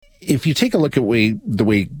if you take a look at the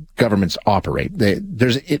way governments operate,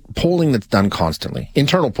 there's polling that's done constantly,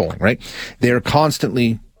 internal polling, right? They're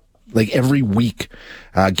constantly, like every week,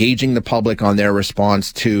 gauging the public on their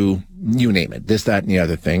response to, you name it, this, that, and the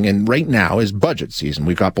other thing. And right now is budget season.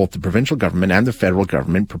 We've got both the provincial government and the federal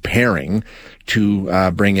government preparing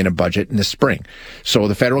to bring in a budget in the spring. So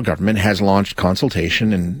the federal government has launched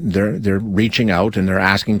consultation, and they're reaching out and they're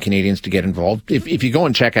asking Canadians to get involved. If you go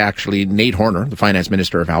and check, actually, Nate Horner, the finance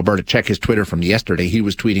minister of Alberta, check his Twitter from yesterday. He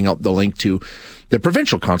was tweeting out the link to the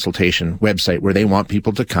provincial consultation website where they want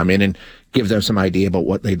people to come in and give them some idea about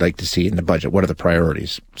what they'd like to see in the budget. What are the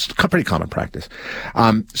priorities? It's a pretty common practice.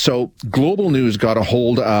 So Global News got a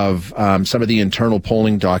hold of some of the internal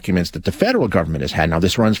polling documents that the federal government has had. Now,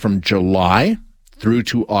 this runs from July through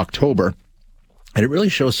to October. And it really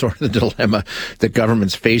shows sort of the dilemma that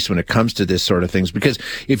governments face when it comes to this sort of things. Because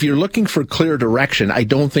if you're looking for clear direction, I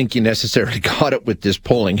don't think you necessarily got it with this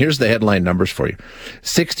polling. Here's the headline numbers for you.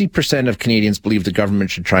 60% of Canadians believe the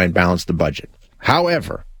government should try and balance the budget.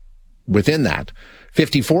 However, within that,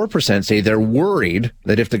 54% say they're worried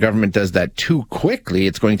that if the government does that too quickly,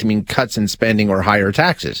 it's going to mean cuts in spending or higher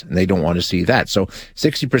taxes, and they don't want to see that. So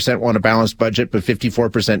 60% want a balanced budget, but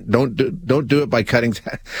 54% don't do it by cutting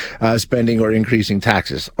spending or increasing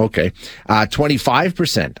taxes. Okay.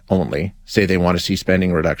 25% only say they want to see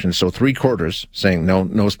spending reductions. So 3/4 saying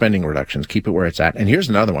no spending reductions, keep it where it's at. And here's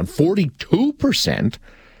another one. 42%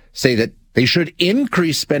 say that they should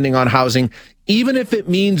increase spending on housing, even if it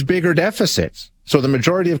means bigger deficits. So the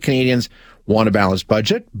majority of Canadians want a balanced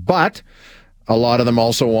budget, but a lot of them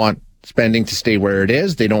also want spending to stay where it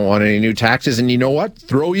is. They don't want any new taxes. And you know what?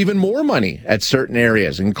 Throw even more money at certain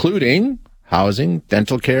areas, including housing,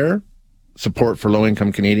 dental care, support for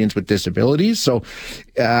low-income Canadians with disabilities. So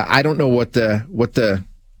I don't know what the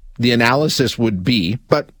analysis would be,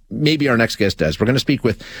 but maybe our next guest does. We're going to speak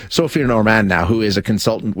with Sophie Normand now, who is a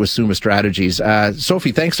consultant with Summa Strategies.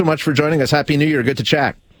 Sophie, thanks so much for joining us. Happy New Year. Good to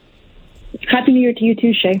chat. Happy New Year to you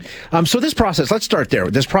too, Shay. So this process, let's start there.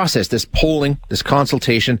 This process, this polling, this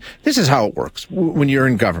consultation, this is how it works when you're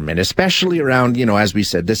in government, especially around, as we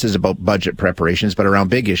said, this is about budget preparations, but around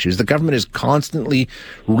big issues. The government is constantly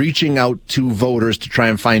reaching out to voters to try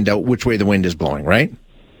and find out which way the wind is blowing, right?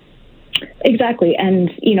 Exactly.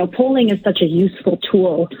 And, polling is such a useful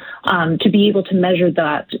tool to be able to measure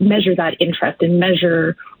that interest and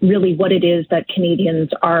measure really what it is that Canadians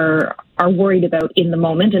are worried about in the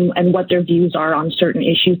moment and what their views are on certain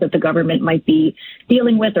issues that the government might be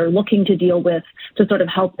dealing with or looking to deal with, to sort of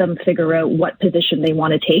help them figure out what position they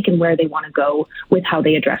want to take and where they want to go with how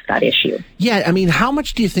they address that issue. Yeah, I mean, how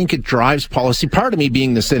much do you think it drives policy? Part of me,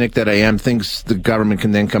 being the cynic that I am, thinks the government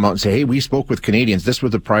can then come out and say, hey, we spoke with Canadians. This were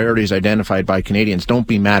the priorities identified by Canadians. Don't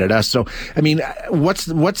be mad at us. So, I mean, what's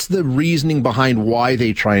the reasoning behind why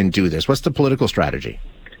they try and do this? What's the political strategy?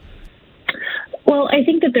 Well, I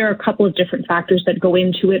think that there are a couple of different factors that go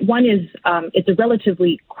into it. One is it's a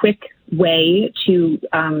relatively quick way to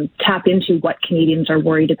tap into what Canadians are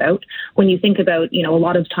worried about. When you think about, a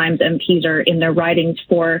lot of times MPs are in their ridings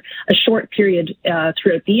for a short period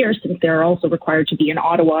throughout the year, since they're also required to be in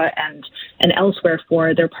Ottawa and elsewhere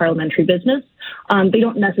for their parliamentary business. They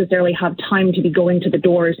don't necessarily have time to be going to the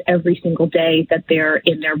doors every single day that they're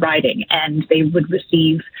in their riding, and they would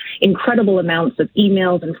receive incredible amounts of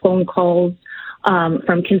emails and phone calls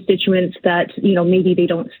from constituents that, maybe they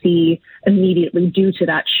don't see immediately due to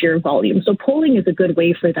that sheer volume. So polling is a good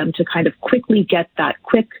way for them to kind of quickly get that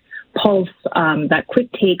quick pulse, that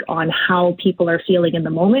quick take on how people are feeling in the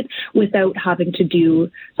moment without having to do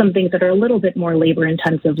some things that are a little bit more labor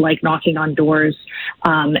intensive, like knocking on doors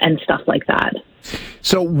and stuff like that.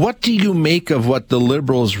 So what do you make of what the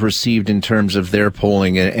Liberals received in terms of their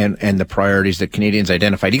polling and the priorities that Canadians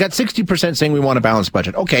identified? You got 60% saying we want a balanced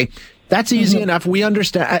budget. Okay, that's easy enough. We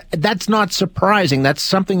understand. That's not surprising. That's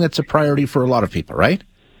something that's a priority for a lot of people, right?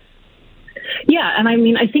 Yeah, and I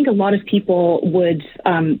mean, I think a lot of people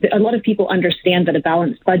understand that a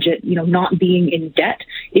balanced budget, not being in debt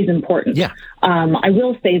is important. Yeah. I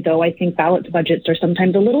will say, though, I think balanced budgets are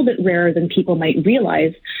sometimes a little bit rarer than people might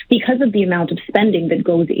realize because of the amount of spending that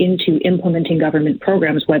goes into implementing government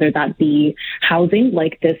programs, whether that be housing,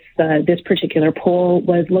 like this particular poll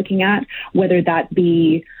was looking at, whether that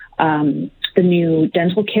be the new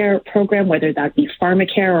dental care program, whether that be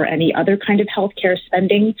pharmacare or any other kind of healthcare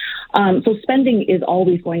spending. So spending is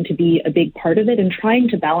always going to be a big part of it, and trying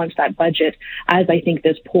to balance that budget, as I think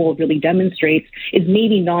this poll really demonstrates, is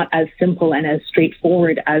maybe not as simple and as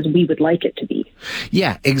straightforward as we would like it to be.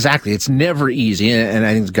 Yeah, exactly. It's never easy, and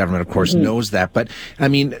I think the government, of course, knows that. But, I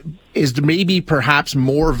mean, is there maybe perhaps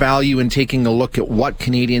more value in taking a look at what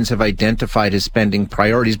Canadians have identified as spending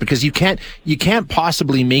priorities? Because you can't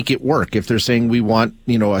possibly make it work if they're saying we want,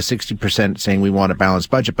 a 60% saying we want a balanced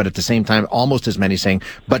budget, but at the same time, almost as many saying,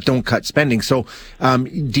 but don't cut spending. So,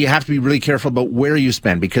 do you have to be really careful about where you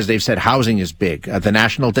spend? Because they've said housing is big. The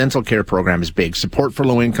National Dental Care Program is big. Support for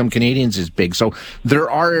low-income Canadians is big. So there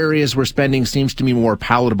are areas where spending seems to be more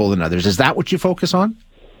palatable than others. Is that what you focus on?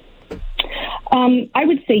 I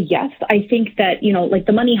would say yes. I think that,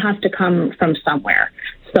 the money has to come from somewhere.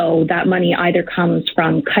 So that money either comes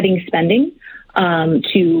from cutting spending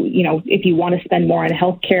if you want to spend more on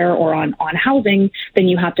healthcare or on housing, then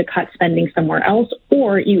you have to cut spending somewhere else,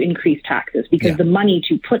 or you increase taxes because the money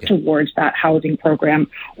to put towards that housing program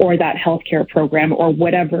or that healthcare program or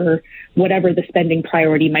whatever the spending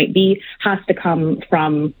priority might be has to come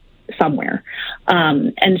from somewhere.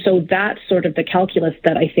 And so that's sort of the calculus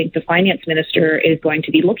that I think the finance minister is going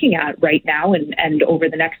to be looking at right now and over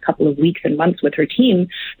the next couple of weeks and months with her team,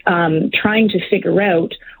 trying to figure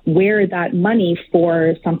out where that money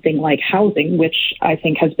for something like housing, which I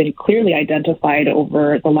think has been clearly identified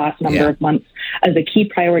over the last number of months as a key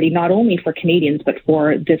priority, not only for Canadians, but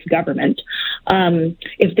for this government.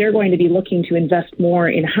 If they're going to be looking to invest more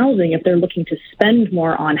in housing, if they're looking to spend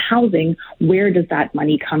more on housing, where does that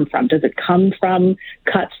money come from? Does it come from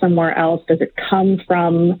cuts somewhere else? Does it come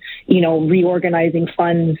from, reorganizing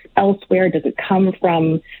funds elsewhere? Does it come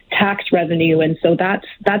from tax revenue? And so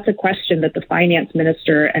that's a question that the finance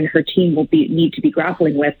minister and her team will need to be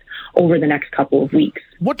grappling with over the next couple of weeks.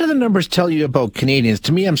 What do the numbers tell you about Canadians?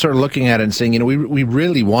 To me, I'm sort of looking at it and saying, we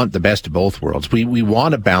really want the best of both worlds. We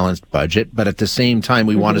want a balanced budget, but at the same time,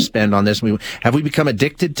 we want to spend on this. Have we become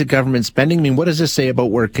addicted to government spending? I mean, what does this say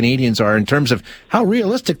about where Canadians are in terms of how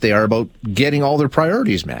realistic they are about getting all their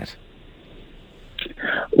priorities met?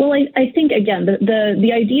 Well, I think, again,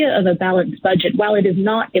 the idea of a balanced budget, while it is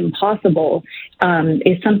not impossible,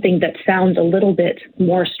 is something that sounds a little bit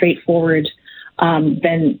more straightforward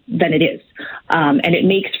than it is. And it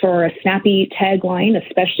makes for a snappy tagline,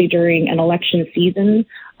 especially during an election season.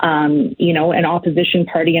 An opposition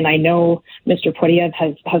party, and I know Mr.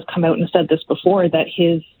 Poilievre has come out and said this before, that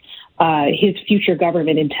his future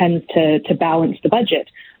government intends to balance the budget.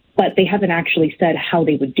 But they haven't actually said how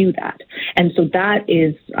they would do that. And so that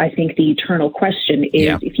is, I think, the eternal question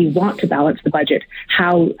is, if you want to balance the budget,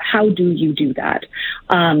 how do you do that?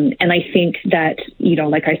 And I think that,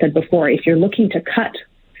 like I said before, if you're looking to cut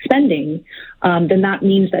spending, then that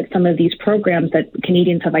means that some of these programs that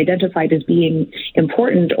Canadians have identified as being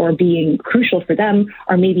important or being crucial for them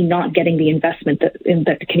are maybe not getting the investment that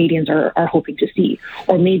the Canadians are hoping to see.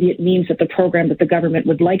 Or maybe it means that the program that the government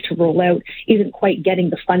would like to roll out isn't quite getting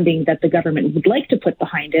the funding that the government would like to put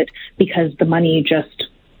behind it because the money just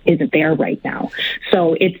isn't there right now.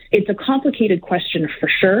 So it's a complicated question for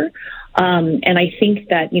sure. And I think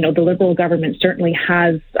that, the Liberal government certainly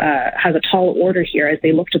has a tall order here as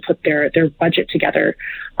they look to put their budget together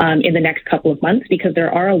in the next couple of months, because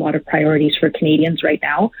there are a lot of priorities for Canadians right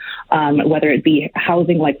now, whether it be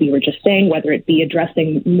housing, like we were just saying, whether it be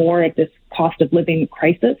addressing more of this cost of living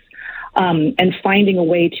crisis, and finding a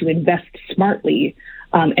way to invest smartly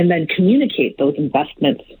and then communicate those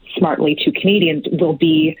investments smartly to Canadians will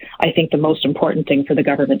be, I think, the most important thing for the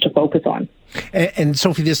government to focus on. And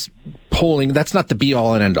Sophie, this polling, that's not the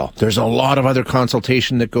be-all and end-all. There's a lot of other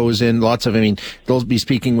consultation that goes in, they'll be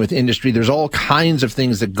speaking with industry. There's all kinds of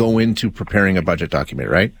things that go into preparing a budget document,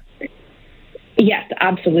 right? Yes,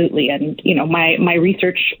 absolutely. And, my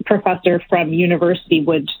research professor from university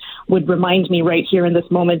would remind me right here in this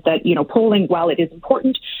moment that, polling, while it is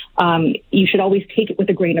important, you should always take it with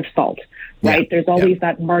a grain of salt, right? There's always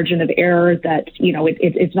that margin of error that,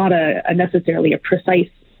 it's not necessarily a precise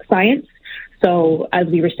science. So as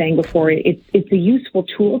we were saying before, it's a useful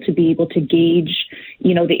tool to be able to gauge,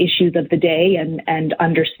 the issues of the day and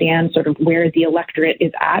understand sort of where the electorate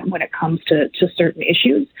is at when it comes to certain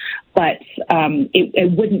issues. But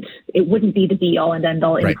it wouldn't be the be all and end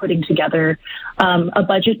all in putting together a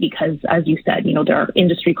budget, because, as you said, there are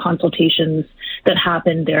industry consultations that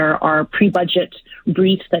happen. There are pre-budget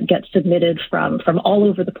briefs that get submitted from all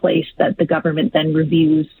over the place that the government then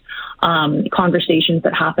reviews. Conversations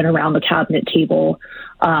that happen around the cabinet table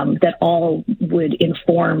that all would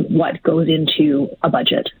inform what goes into a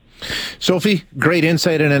budget. Sophie, great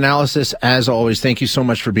insight and analysis as always. Thank you so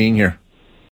much for being here.